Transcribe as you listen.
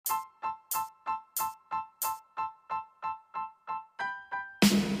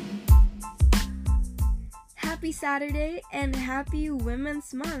Happy Saturday and happy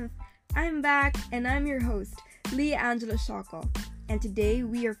Women's Month! I'm back and I'm your host, Leah Angela Shako. And today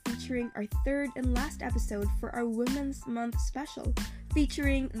we are featuring our third and last episode for our Women's Month special,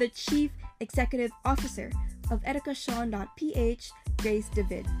 featuring the Chief Executive Officer of Education.ph, Grace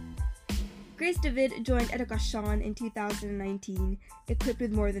David. Grace David joined Education in 2019, equipped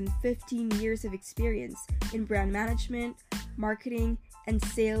with more than 15 years of experience in brand management, marketing, and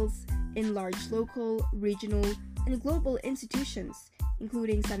sales in large local, regional, and global institutions,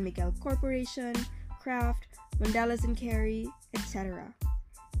 including San Miguel Corporation, Kraft, Mandelas & Carey, etc.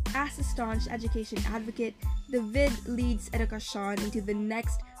 As a staunch education advocate, David leads Education into the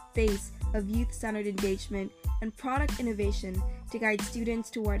next phase of youth-centered engagement and product innovation to guide students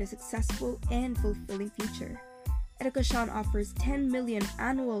toward a successful and fulfilling future. Education offers 10 million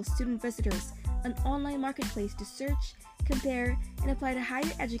annual student visitors, an online marketplace to search, compare, and apply to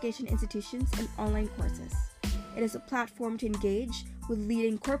higher education institutions and online courses. It is a platform to engage with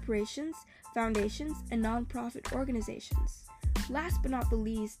leading corporations, foundations, and nonprofit organizations. Last but not the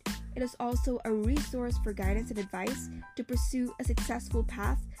least, it is also a resource for guidance and advice to pursue a successful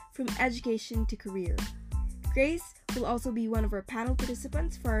path from education to career. Grace will also be one of our panel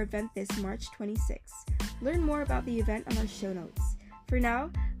participants for our event this March 26. Learn more about the event on our show notes. For now,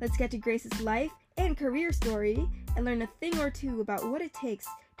 let's get to Grace's life and career story and learn a thing or two about what it takes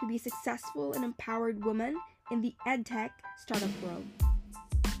to be a successful and empowered woman in the edtech startup world.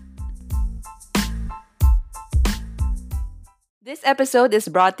 This episode is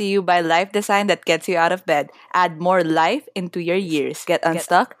brought to you by Life Design that gets you out of bed. Add more life into your years. Get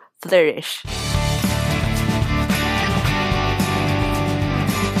unstuck, flourish.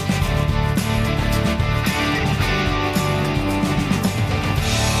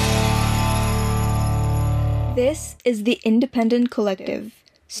 This is the Independent Collective.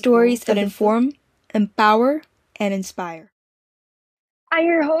 Stories that inform, empower, and inspire. I'm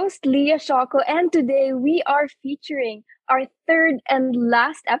your host, Leah Shako, and today we are featuring our third and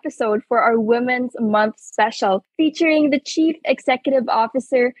last episode for our Women's Month special, featuring the Chief Executive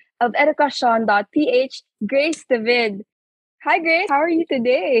Officer of Education.ph, Grace David. Hi, Grace. How are you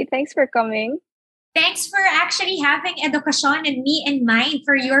today? Thanks for coming. Thanks for actually having Education and me in mind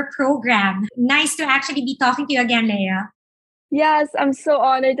for your program. Nice to actually be talking to you again, Leah. Yes, I'm so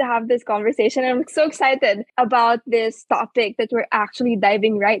honored to have this conversation. I'm so excited about this topic that we're actually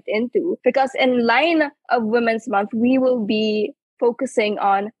diving right into. Because in line of Women's Month, we will be focusing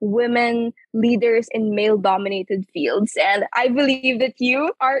on women leaders in male-dominated fields. And I believe that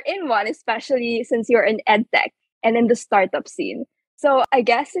you are in one, especially since you're in edtech and in the startup scene. So I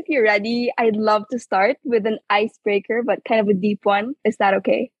guess if you're ready, I'd love to start with an icebreaker, but kind of a deep one. Is that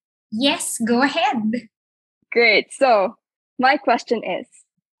okay? Yes, go ahead. Great. So my question is,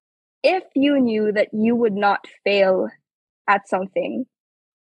 if you knew that you would not fail at something,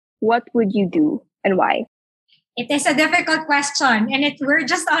 what would you do and why? It is a difficult question, and we're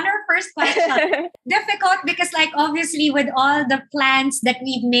just on our first question. Difficult because, obviously, with all the plans that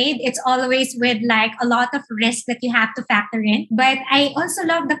we've made, it's always with a lot of risk that you have to factor in. But I also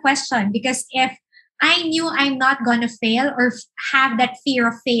love the question because if I knew I'm not gonna fail or have that fear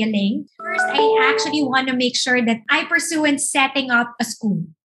of failing, first I actually want to make sure that I pursue in setting up a school.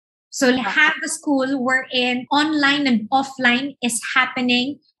 So have a school wherein online and offline is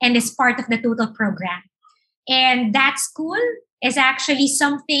happening and is part of the total program. And that school is actually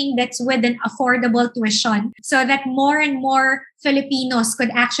something that's with an affordable tuition so that more and more Filipinos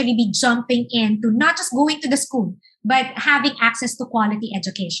could actually be jumping into not just going to the school, but having access to quality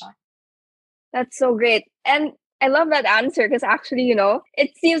education. That's so great. And I love that answer because actually,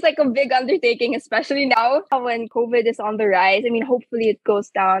 it seems like a big undertaking, especially now when COVID is on the rise. I mean, hopefully it goes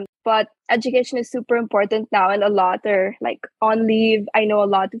down. But education is super important now, and a lot are on leave. I know a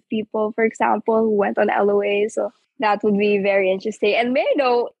lot of people, for example, who went on LOA. So that would be very interesting. And may I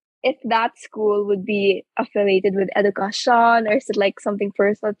know if that school would be affiliated with Education, or is it something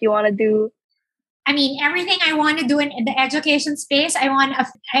personal that you want to do? I mean, everything I want to do in the education space, I want to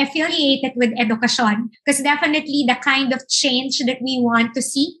affiliate it with Education because definitely the kind of change that we want to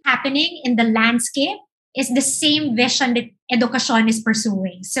see happening in the landscape is the same vision that Education is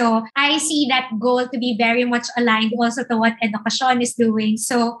pursuing. So I see that goal to be very much aligned also to what Education is doing.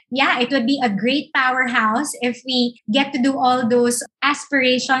 So yeah, it would be a great powerhouse if we get to do all those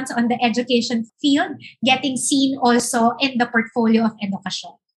aspirations on the education field, getting seen also in the portfolio of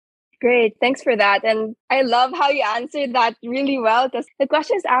Education. Great. Thanks for that. And I love how you answered that really well because the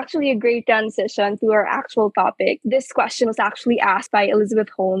question is actually a great transition to our actual topic. This question was actually asked by Elizabeth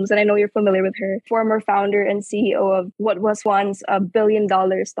Holmes, and I know you're familiar with her, former founder and CEO of what was once a $1 billion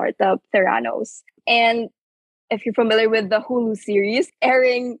startup, Theranos. And if you're familiar with the Hulu series,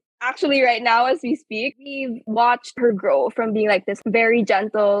 airing actually right now as we speak. We've watched her grow from being like this very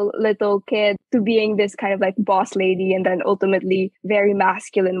gentle little kid to being this kind of like boss lady and then ultimately very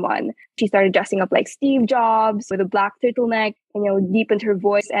masculine one. She started dressing up like Steve Jobs with a black turtleneck and, deepened her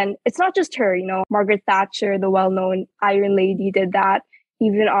voice. And it's not just her, Margaret Thatcher, the well-known Iron Lady, did that.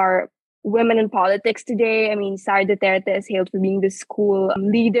 Even our women in politics today. I mean, Sara Duterte is hailed for being this cool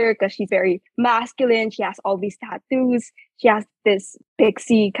leader because she's very masculine. She has all these tattoos. She has this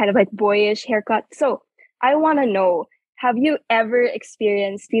pixie kind of like boyish haircut. So I want to know, have you ever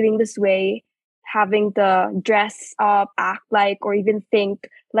experienced feeling this way, having to dress up, act like, or even think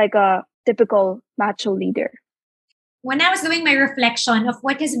like a typical macho leader? When I was doing my reflection of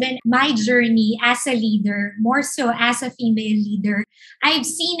what has been my journey as a leader, more so as a female leader, I've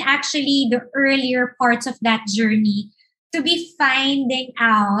seen actually the earlier parts of that journey to be finding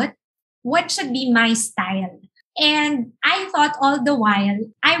out what should be my style. And I thought all the while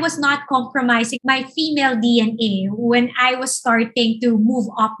I was not compromising my female DNA when I was starting to move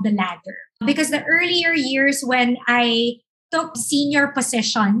up the ladder. Because the earlier years when I took senior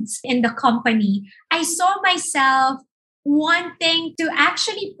positions in the company, I saw myself wanting to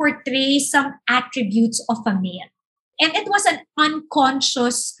actually portray some attributes of a male. And it was an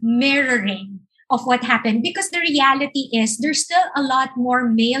unconscious mirroring of what happened because the reality is there's still a lot more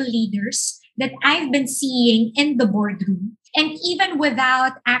male leaders that I've been seeing in the boardroom. And even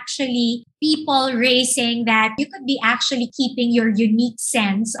without actually people raising that you could be actually keeping your unique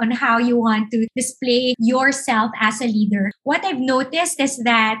sense on how you want to display yourself as a leader, what I've noticed is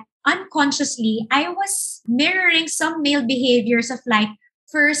that unconsciously, I was mirroring some male behaviors of like,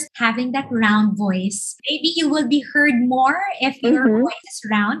 first, having that round voice. Maybe you will be heard more if your voice is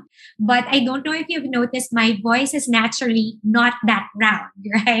round. But I don't know if you've noticed, my voice is naturally not that round,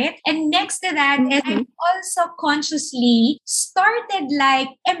 right? And next to that, I also consciously started like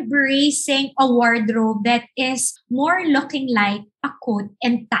embracing a wardrobe that is more looking like a coat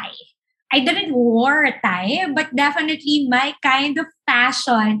and tie. I didn't wear a tie, but definitely my kind of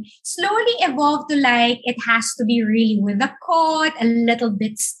fashion slowly evolved to like it has to be really with a coat, a little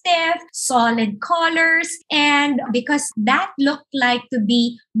bit stiff, solid colors. And because that looked like to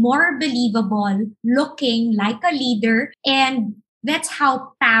be more believable, looking like a leader. And that's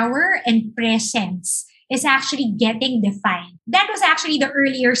how power and presence is actually getting defined. That was actually the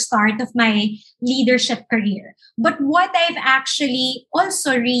earlier start of my leadership career. But what I've actually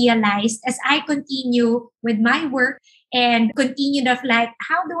also realized as I continue with my work and continued of like,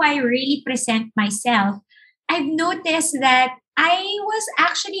 how do I really present myself? I've noticed that I was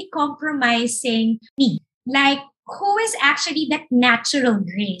actually compromising me. Like, who is actually that natural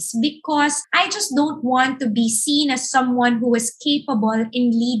grace? Because I just don't want to be seen as someone who is capable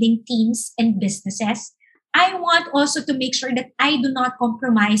in leading teams and businesses. I want also to make sure that I do not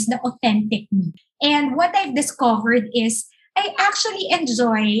compromise the authentic me. And what I've discovered is I actually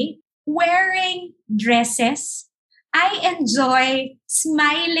enjoy wearing dresses. I enjoy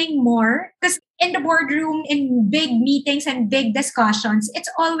smiling more because in the boardroom, in big meetings and big discussions, it's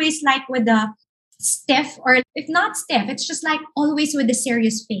always like with a stiff, or if not stiff, it's just like always with a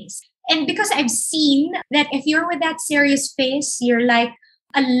serious face. And because I've seen that if you're with that serious face, you're like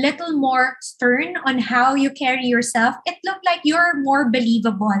a little more stern on how you carry yourself, it looked like you're more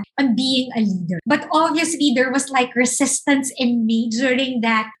believable on being a leader. But obviously, there was like resistance in me during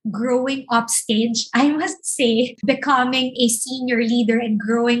that growing up stage. I must say, becoming a senior leader and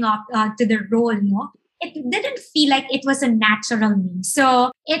growing up to the role, no? It didn't feel like it was a natural me.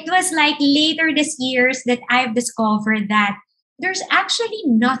 So it was like later this years that I've discovered that there's actually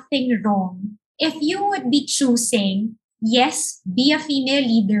nothing wrong if you would be choosing, yes, be a female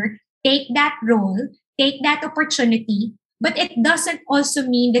leader, take that role, take that opportunity, but it doesn't also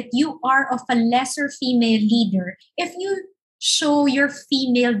mean that you are of a lesser female leader if you show your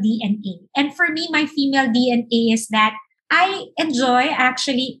female DNA. And for me, my female DNA is that I enjoy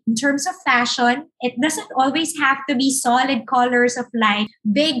actually in terms of fashion, it doesn't always have to be solid colors of like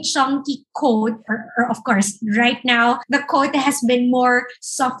big chunky coat or of course right now the coat has been more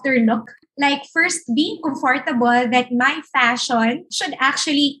softer look. Like first being comfortable that my fashion should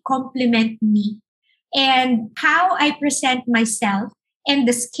actually complement me and how I present myself and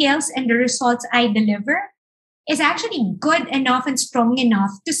the skills and the results I deliver is actually good enough and strong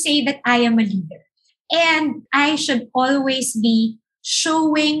enough to say that I am a leader. And I should always be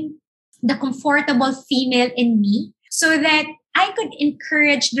showing the comfortable female in me so that I could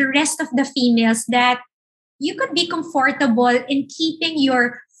encourage the rest of the females that you could be comfortable in keeping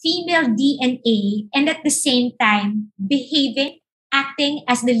your female DNA and at the same time behaving acting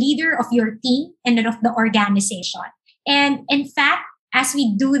as the leader of your team and of the organization. And in fact, as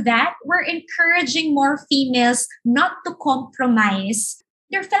we do that, we're encouraging more females not to compromise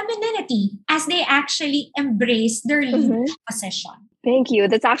their femininity as they actually embrace their leadership position. Thank you.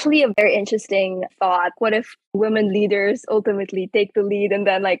 That's actually a very interesting thought. What if women leaders ultimately take the lead and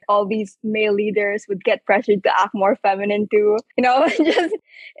then like all these male leaders would get pressured to act more feminine too? Just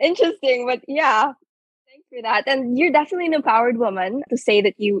interesting. But yeah, thanks for that. And you're definitely an empowered woman to say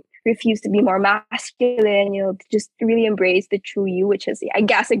that you refuse to be more masculine, to just really embrace the true you, which is, I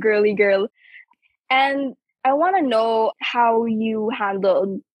guess, a girly girl. And I want to know how you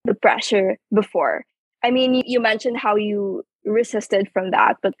handled the pressure before. I mean, you mentioned how you resisted from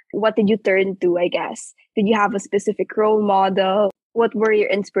that, but what did you turn to, I guess? Did you have a specific role model? What were your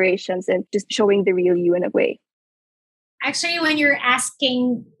inspirations and just showing the real you in a way? Actually, when you're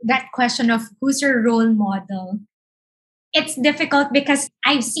asking that question of who's your role model, it's difficult because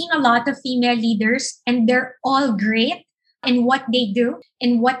I've seen a lot of female leaders and they're all great in what they do,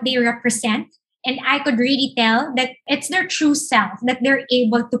 in what they represent. And I could really tell that it's their true self that they're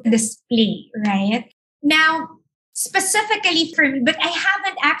able to display, right? Now, specifically for me, but I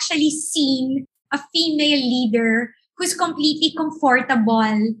haven't actually seen a female leader who's completely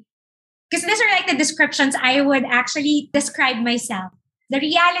comfortable. Because these are like the descriptions I would actually describe myself. The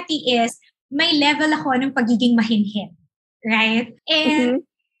reality is, may level ako ng pagiging mahinhin, right? And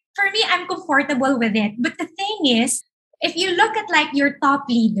for me, I'm comfortable with it. But the thing is, if you look at like your top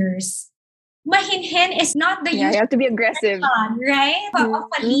leaders, mahinhin is not the you have to be aggressive, right? Of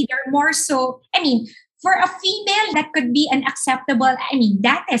a leader, more so. I mean, for a female, that could be an acceptable,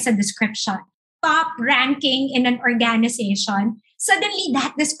 that is a description. Top ranking in an organization, suddenly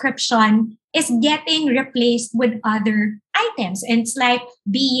that description is getting replaced with other items. And it's like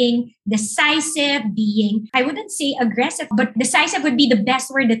being decisive, I wouldn't say aggressive, but decisive would be the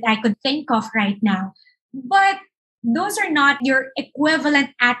best word that I could think of right now. But those are not your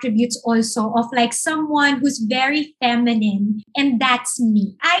equivalent attributes also of like someone who's very feminine. And that's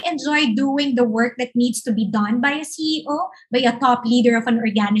me. I enjoy doing the work that needs to be done by a CEO, by a top leader of an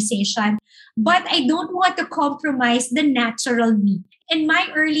organization. But I don't want to compromise the natural me. In my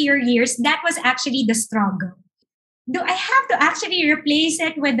earlier years, that was actually the struggle. Do I have to actually replace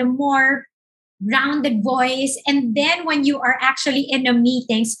it with a more rounded voice? And then when you are actually in a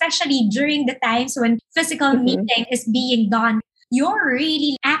meeting, especially during the times when physical meeting is being done, you're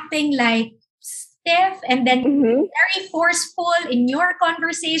really acting like stiff and then very forceful in your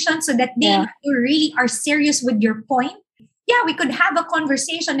conversation so that you really are serious with your point. Yeah, we could have a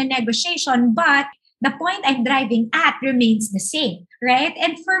conversation and negotiation, but the point I'm driving at remains the same, right?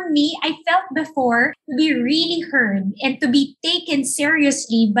 And for me, I felt before to be really heard and to be taken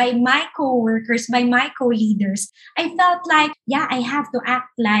seriously by my coworkers, by my co-leaders. I felt like, I have to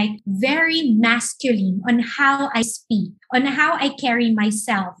act like very masculine on how I speak, on how I carry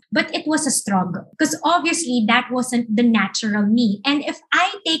myself. But it was a struggle because obviously that wasn't the natural me. And if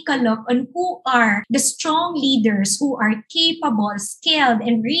I take a look on who are the strong leaders who are capable, skilled,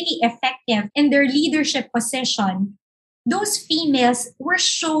 and really effective in their leadership position, those females were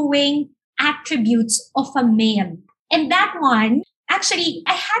showing attributes of a male. And that one, actually,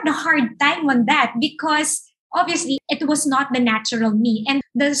 I had a hard time on that because obviously it was not the natural me. And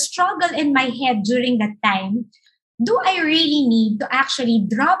the struggle in my head during that time, do I really need to actually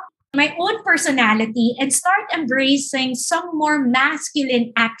drop my own personality and start embracing some more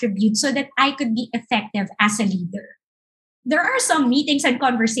masculine attributes so that I could be effective as a leader? There are some meetings and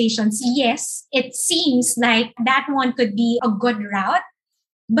conversations. Yes, it seems like that one could be a good route.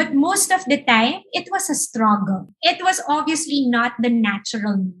 But most of the time, it was a struggle. It was obviously not the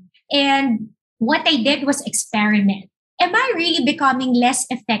natural me. And what I did was experiment. Am I really becoming less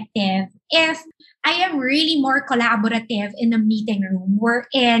effective if I am really more collaborative in a meeting room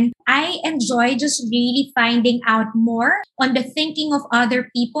wherein I enjoy just really finding out more on the thinking of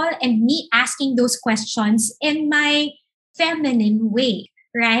other people and me asking those questions in my feminine way,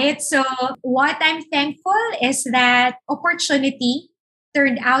 right? So what I'm thankful is that opportunity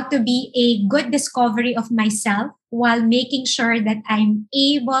turned out to be a good discovery of myself while making sure that I'm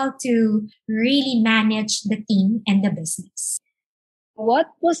able to really manage the team and the business. What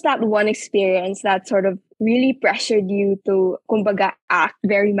was that one experience that sort of really pressured you to, kumbaga, act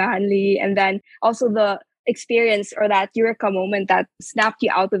very manly? And then also the experience or that eureka moment that snapped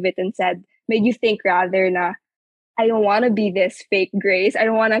you out of it and made you think rather na, I don't want to be this fake Grace. I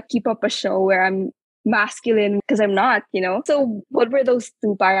don't want to keep up a show where I'm masculine because I'm not, So what were those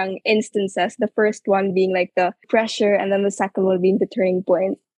two parang instances? The first one being like the pressure and then the second one being the turning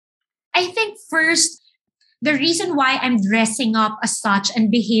point. I think first, the reason why I'm dressing up as such and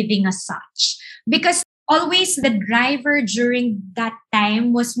behaving as such. Because always the driver during that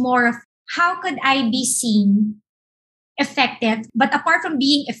time was more of how could I be seen effective? But apart from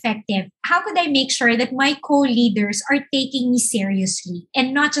being effective, how could I make sure that my co-leaders are taking me seriously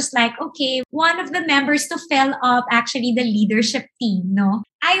and not just like, okay, one of the members to fill up actually the leadership team, no?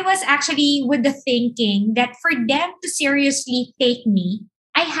 I was actually with the thinking that for them to seriously take me,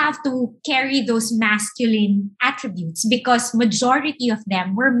 I have to carry those masculine attributes because majority of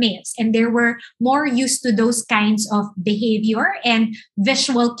them were males and they were more used to those kinds of behavior and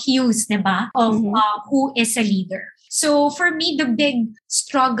visual cues, diba, of who is a leader. So for me, the big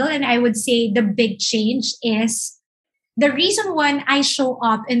struggle and I would say the big change is the reason when I show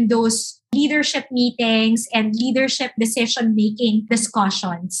up in those leadership meetings and leadership decision making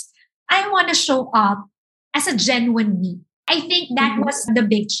discussions, I want to show up as a genuine me. I think that was the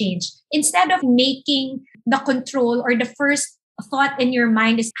big change. Instead of making the control or the first thought in your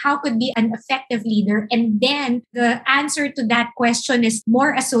mind is how could be an effective leader, and then the answer to that question is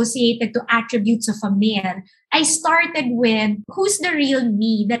more associated to attributes of a male, I started with who's the real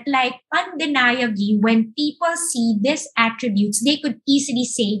me that like undeniably when people see these attributes, they could easily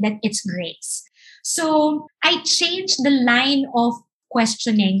say that it's Grace. So I changed the line of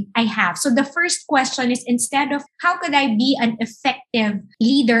questioning I have. So the first question is instead of how could I be an effective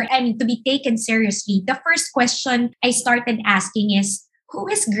leader and to be taken seriously, the first question I started asking is, who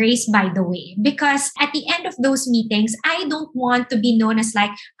is Grace, by the way? Because at the end of those meetings, I don't want to be known as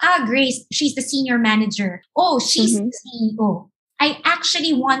like, Grace, she's the senior manager. Oh, she's the CEO. I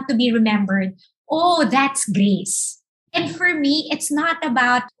actually want to be remembered. Oh, that's Grace. And for me, it's not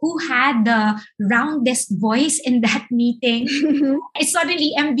about who had the roundest voice in that meeting. I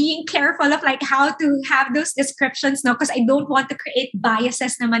suddenly am being careful of like how to have those descriptions now because I don't want to create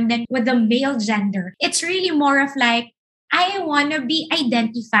biases naman then with the male gender. It's really more of like, I want to be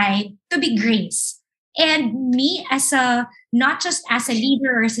identified to be Grace. And me as a, not just as a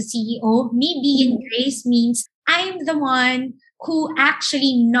leader or as a CEO, me being Grace means I'm the one who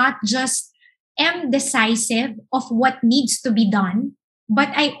actually not just am decisive of what needs to be done, but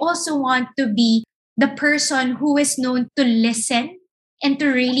I also want to be the person who is known to listen and to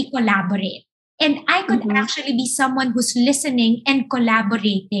really collaborate. And I could actually be someone who's listening and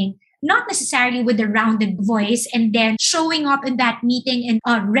collaborating, not necessarily with a rounded voice and then showing up in that meeting in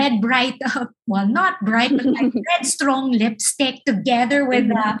a red bright, well, not bright, but like red strong lipstick together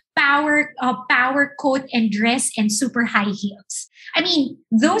with a power coat and dress and super high heels. I mean,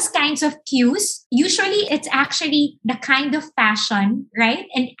 those kinds of cues, usually it's actually the kind of fashion, right?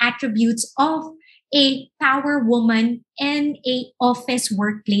 And attributes of a power woman in a office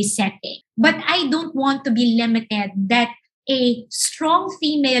workplace setting. But I don't want to be limited that a strong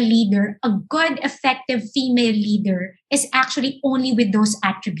female leader, a good, effective female leader is actually only with those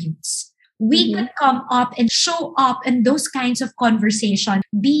attributes. We could come up and show up in those kinds of conversation,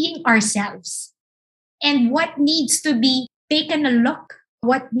 being ourselves. And what needs to be taken a look,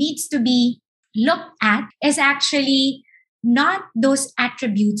 what needs to be looked at is actually not those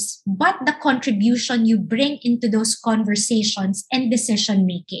attributes, but the contribution you bring into those conversations and decision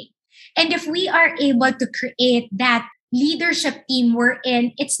making. And if we are able to create that leadership team we're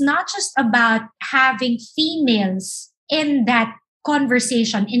in, it's not just about having females in that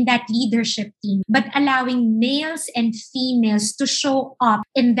conversation, in that leadership team, but allowing males and females to show up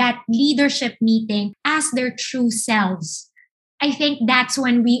in that leadership meeting as their true selves. I think that's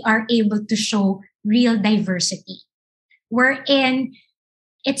when we are able to show real diversity. Wherein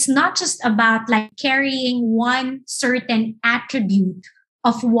it's not just about like carrying one certain attribute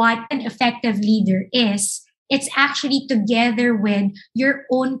of what an effective leader is. It's actually together with your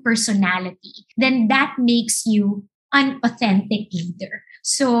own personality. Then that makes you an authentic leader.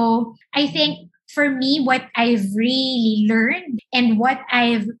 So I think for me, what I've really learned and what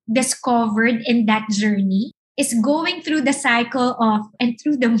I've discovered in that journey is going through the cycle of and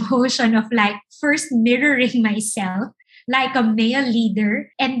through the motion of like first mirroring myself like a male leader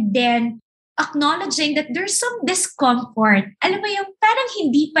and then acknowledging that there's some discomfort. Alam mo yung parang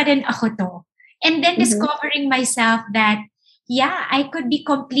hindi pa rin ako to. And then discovering myself that, yeah, I could be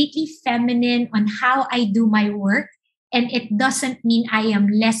completely feminine on how I do my work. And it doesn't mean I am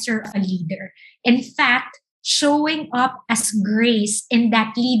lesser a leader. In fact, showing up as Grace in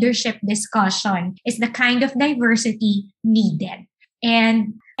that leadership discussion is the kind of diversity needed.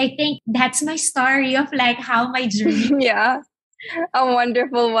 And I think that's my story of like how my journey. Yeah, a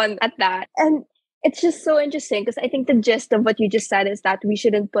wonderful one at that. And it's just so interesting because I think the gist of what you just said is that we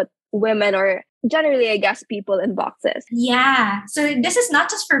shouldn't put women or generally, I guess, people in boxes. Yeah. So this is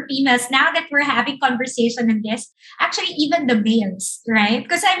not just for females. Now that we're having conversation on this, actually even the males, right?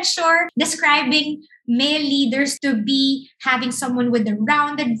 Because I'm sure describing male leaders to be having someone with a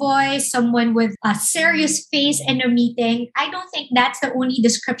rounded voice, someone with a serious face in a meeting, I don't think that's the only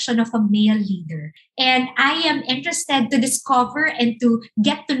description of a male leader. And I am interested to discover and to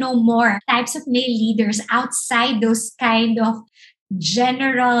get to know more types of male leaders outside those kind of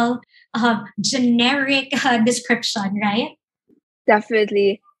general generic description, right?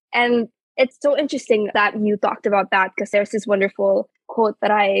 Definitely. And it's so interesting that you talked about that because there's this wonderful quote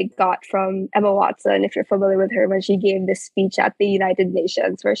that I got from Emma Watson, if you're familiar with her, when she gave this speech at the United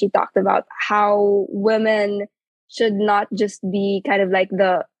Nations, where she talked about how women should not just be kind of like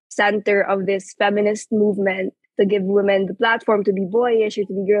the center of this feminist movement to give women the platform to be boyish or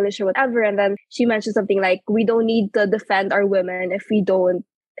to be girlish or whatever. And then she mentioned something like, we don't need to defend our women if we don't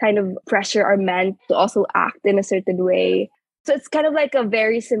kind of pressure our men to also act in a certain way. So it's kind of like a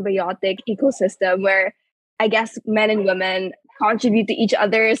very symbiotic ecosystem where I guess men and women contribute to each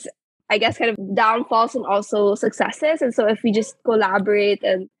other's, I guess, kind of downfalls and also successes. And so if we just collaborate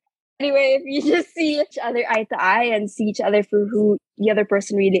and anyway, if you just see each other eye to eye and see each other for who the other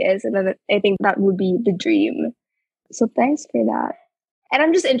person really is, and then I think that would be the dream. So thanks for that. And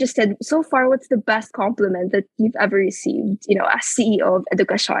I'm just interested, so far, what's the best compliment that you've ever received, as CEO of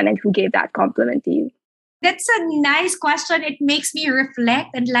Education, and who gave that compliment to you? That's a nice question. It makes me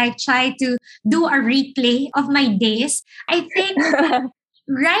reflect and like try to do a replay of my days. I think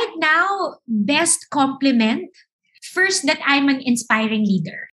right now, best compliment, first that I'm an inspiring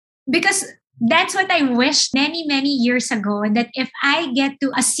leader. Because that's what I wished many, many years ago, that if I get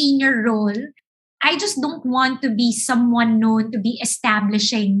to a senior role, I just don't want to be someone known to be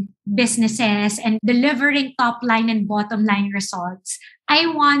establishing businesses and delivering top line and bottom line results. I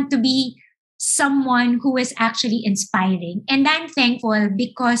want to be someone who is actually inspiring. And I'm thankful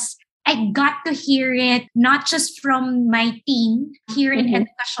because I got to hear it not just from my team here in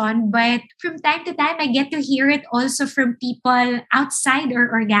Education, but from time to time, I get to hear it also from people outside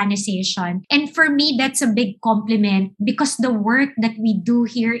our organization. And for me, that's a big compliment because the work that we do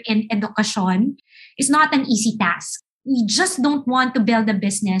here in Education is not an easy task. We just don't want to build a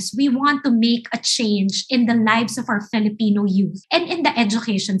business. We want to make a change in the lives of our Filipino youth and in the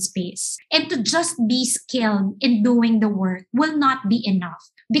education space. And to just be skilled in doing the work will not be enough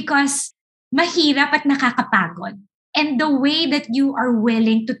because mahirap at nakakapagod. And the way that you are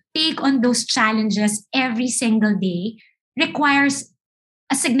willing to take on those challenges every single day requires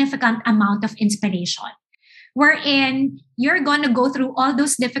a significant amount of inspiration. Wherein you're going to go through all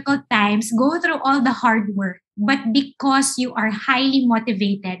those difficult times, go through all the hard work, but because you are highly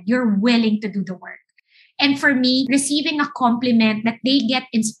motivated, you're willing to do the work. And for me, receiving a compliment that they get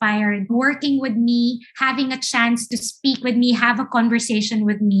inspired, working with me, having a chance to speak with me, have a conversation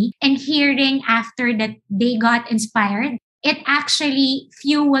with me, and hearing after that they got inspired, it actually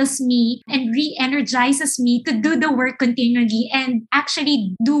fuels me and re-energizes me to do the work continually and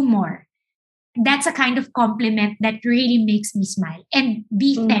actually do more. That's a kind of compliment that really makes me smile and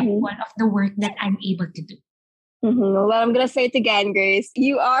be thankful of the work that I'm able to do. Well, I'm going to say it again, Grace.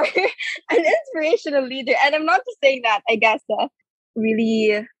 You are an inspirational leader. And I'm not just saying that, I guess,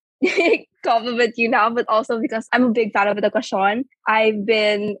 really compliment you now, but also because I'm a big fan of Education. I've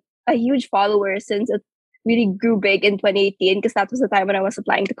been a huge follower since it really grew big in 2018 because that was the time when I was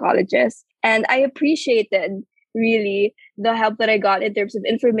applying to colleges. And I appreciated really the help that I got in terms of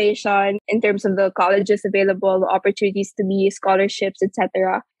information, in terms of the colleges available, the opportunities to be scholarships,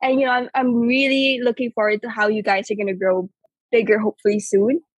 etc. And I'm really looking forward to how you guys are going to grow bigger, hopefully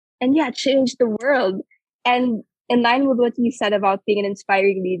soon, and change the world. And in line with what you said about being an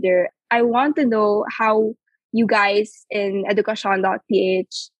inspiring leader, I want to know how you guys in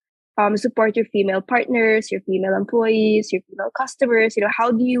education.ph support your female partners, your female employees, your female customers.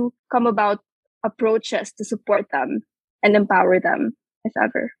 How do you come about approaches to support them and empower them, if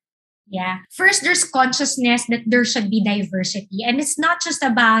ever? Yeah. First, there's consciousness that there should be diversity. And it's not just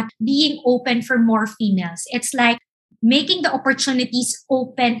about being open for more females. It's like making the opportunities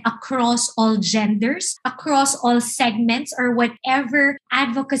open across all genders, across all segments, or whatever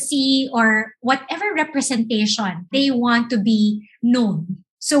advocacy or whatever representation they want to be known.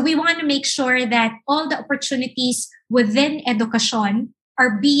 So we want to make sure that all the opportunities within Education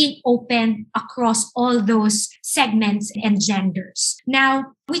are being opened across all those segments and genders.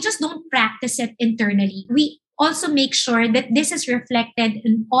 Now, we just don't practice it internally. We also make sure that this is reflected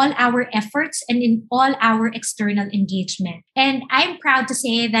in all our efforts and in all our external engagement. And I'm proud to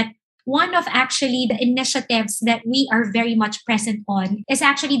say that One of actually the initiatives that we are very much present on is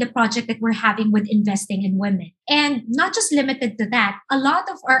actually the project that we're having with investing in women. And not just limited to that, a lot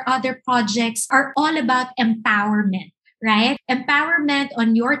of our other projects are all about empowerment, right? Empowerment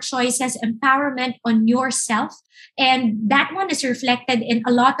on your choices, empowerment on yourself. And that one is reflected in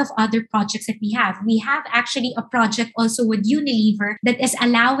a lot of other projects that we have. We have actually a project also with Unilever that is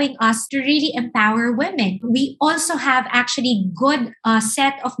allowing us to really empower women. We also have actually good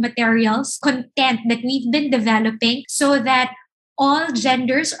set of materials, content that we've been developing so that all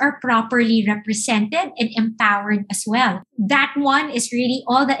genders are properly represented and empowered as well. That one is really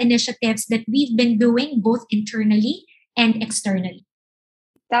all the initiatives that we've been doing both internally and externally.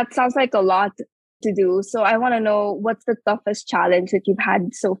 That sounds like a lot to do. So I want to know, what's the toughest challenge that you've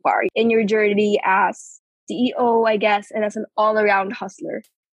had so far in your journey as CEO, I guess, and as an all-around hustler?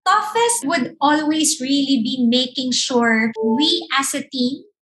 Toughest would always really be making sure we as a team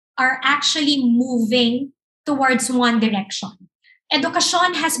are actually moving towards one direction.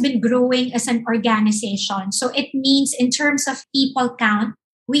 Education has been growing as an organization. So it means in terms of people count,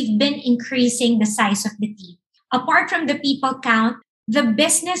 we've been increasing the size of the team. Apart from the people count, the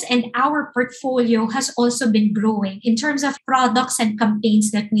business and our portfolio has also been growing in terms of products and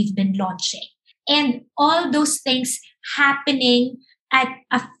campaigns that we've been launching. And all those things happening at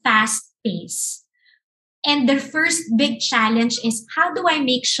a fast pace. And the first big challenge is, how do I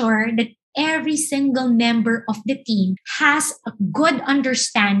make sure that every single member of the team has a good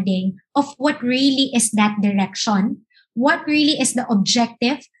understanding of what really is that direction, what really is the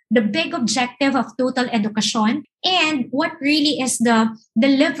objective, the big objective of Total Education, and what really is the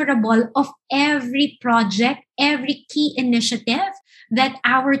deliverable of every project, every key initiative that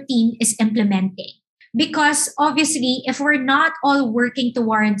our team is implementing. Because obviously, if we're not all working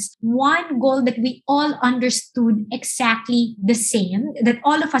towards one goal that we all understood exactly the same, that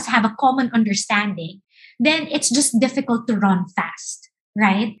all of us have a common understanding, then it's just difficult to run fast,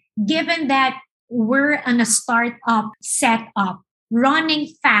 right? Given that we're on a startup setup, running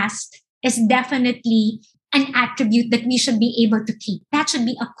fast is definitely an attribute that we should be able to keep. That should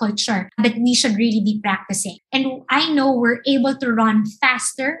be a culture that we should really be practicing. And I know we're able to run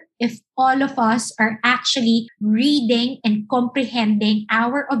faster if all of us are actually reading and comprehending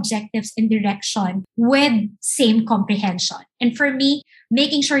our objectives and direction with same comprehension. And for me,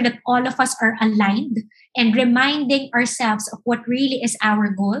 making sure that all of us are aligned and reminding ourselves of what really is our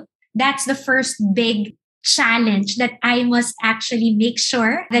goal, that's the first big challenge that I must actually make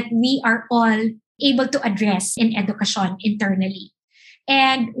sure that we are all able to address in education internally.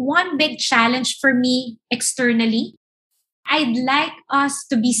 And one big challenge for me externally, I'd like us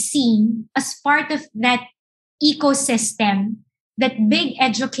to be seen as part of that ecosystem, that big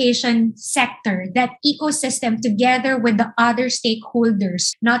education sector, that ecosystem together with the other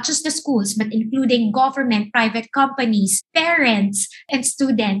stakeholders, not just the schools, but including government, private companies, parents, and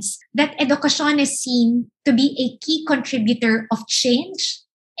students, that education is seen to be a key contributor of change.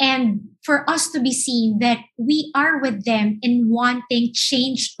 And for us to be seen that we are with them in wanting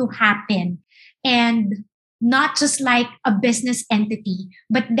change to happen, and not just like a business entity,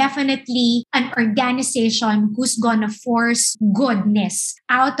 but definitely an organization who's gonna force goodness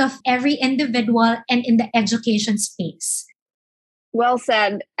out of every individual and in the education space. Well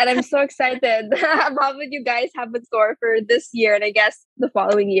said. And I'm so excited about what you guys have in store for this year and I guess the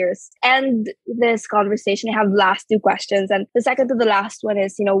following years. And this conversation, I have last two questions. And the second to the last one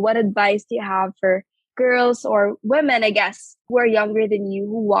is, what advice do you have for girls or women, I guess, who are younger than you,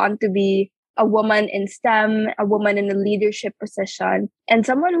 who want to be a woman in STEM, a woman in a leadership position, and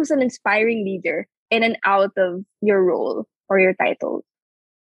someone who's an inspiring leader in and out of your role or your title?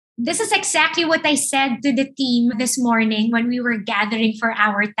 This is exactly what I said to the team this morning when we were gathering for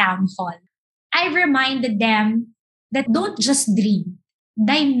our town hall. I reminded them that don't just dream,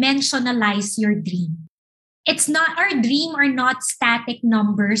 dimensionalize your dream. It's not, our dream are not static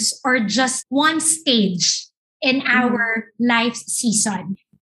numbers or just one stage in our life's season.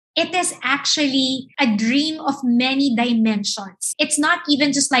 It is actually a dream of many dimensions. It's not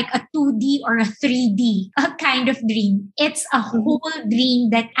even just like a 2D or a 3D kind of dream. It's a whole dream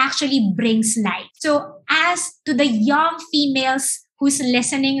that actually brings life. So as to the young females who's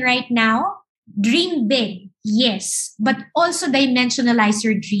listening right now, dream big, yes, but also dimensionalize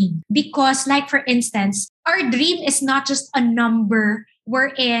your dream. Because like for instance, our dream is not just a number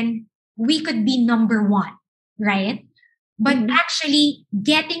wherein we could be number one, right? But actually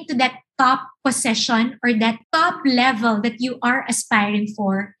getting to that top position or that top level that you are aspiring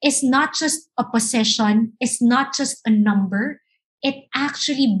for is not just a position, it's not just a number. It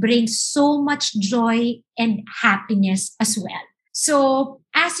actually brings so much joy and happiness as well. So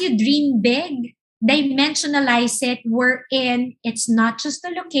as you dream big, dimensionalize it wherein it's not just the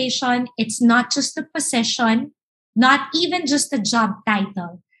location, it's not just the position, not even just the job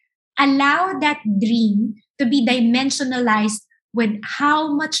title. Allow that dream to be dimensionalized with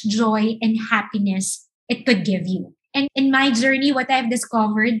how much joy and happiness it could give you. And in my journey, what I've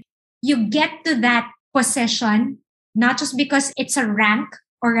discovered, you get to that position not just because it's a rank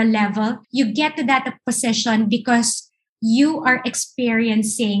or a level, you get to that position because you are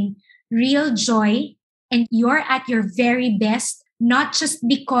experiencing real joy and you're at your very best, not just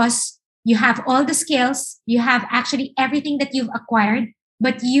because you have all the skills, you have actually everything that you've acquired,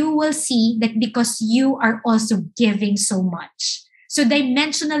 but you will see that because you are also giving so much. So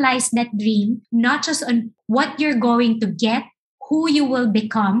dimensionalize that dream, not just on what you're going to get, who you will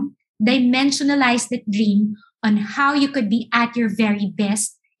become, dimensionalize that dream on how you could be at your very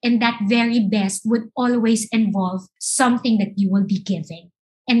best. And that very best would always involve something that you will be giving.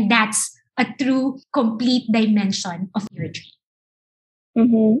 And that's a true, complete dimension of your dream.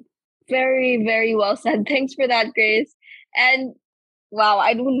 Mm-hmm. Very, very well said. Thanks for that, Grace. And wow,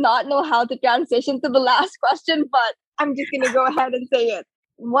 I do not know how to transition to the last question, but I'm just going to go ahead and say it.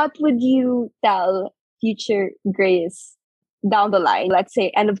 What would you tell future Grace down the line, let's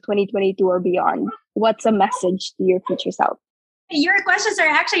say end of 2022 or beyond? What's a message to your future self? Your questions are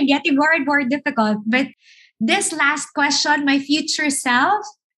actually getting more and more difficult. But this last question, my future self,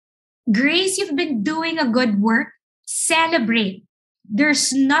 Grace, you've been doing a good work. Celebrate.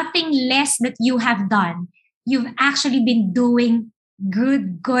 There's nothing less that you have done. You've actually been doing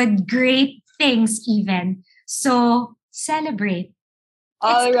good, great things even. So celebrate.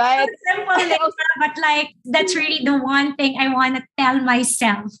 All right. Simple, but like that's really the one thing I want to tell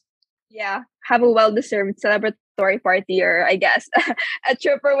myself. Yeah, have a well-deserved celebratory party, or I guess a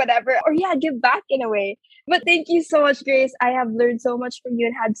trip or whatever, or yeah, give back in a way. But thank you so much, Grace. I have learned so much from you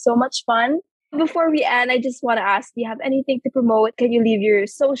and had so much fun. Before we end, I just want to ask, do you have anything to promote? Can you leave your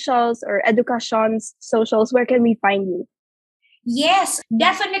socials or Education's socials? Where can we find you? Yes,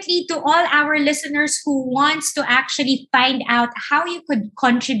 definitely to all our listeners who wants to actually find out how you could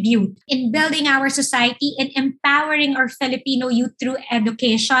contribute in building our society and empowering our Filipino youth through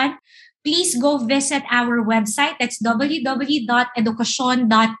education. Please go visit our website. That's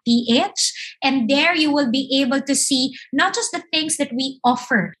www.educacion.ph. And there you will be able to see not just the things that we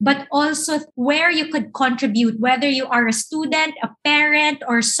offer, but also where you could contribute, whether you are a student, a parent,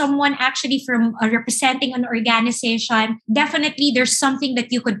 or someone actually from representing an organization. Definitely there's something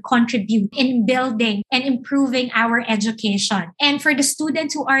that you could contribute in building and improving our education. And for the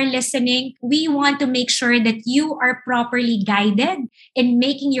students who are listening, we want to make sure that you are properly guided in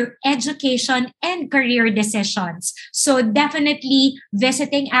making your education and career decisions. So definitely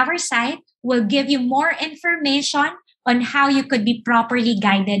visiting our site will give you more information on how you could be properly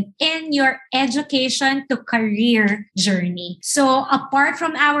guided in your education to career journey. So apart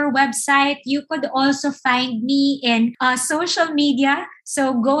from our website, you could also find me in social media.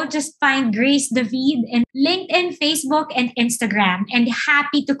 So go just find Grace David in LinkedIn, Facebook, and Instagram. And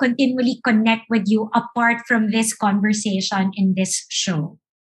happy to continually connect with you apart from this conversation in this show.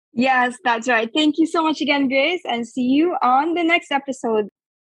 Yes, that's right. Thank you so much again, Grace, and see you on the next episode.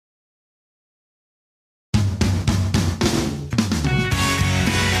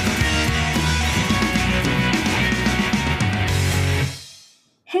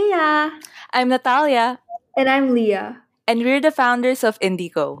 Heya! I'm Natalia, And I'm Leah. and we're the founders of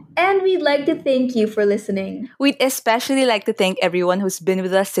Indigo. And we'd like to thank you for listening. We'd especially like to thank everyone who's been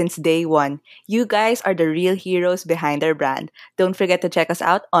with us since day one. You guys are the real heroes behind our brand. Don't forget to check us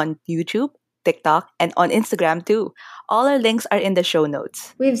out on YouTube, TikTok, and on Instagram too. All our links are in the show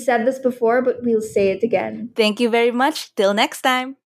notes. We've said this before, but we'll say it again. Thank you very much. Till next time.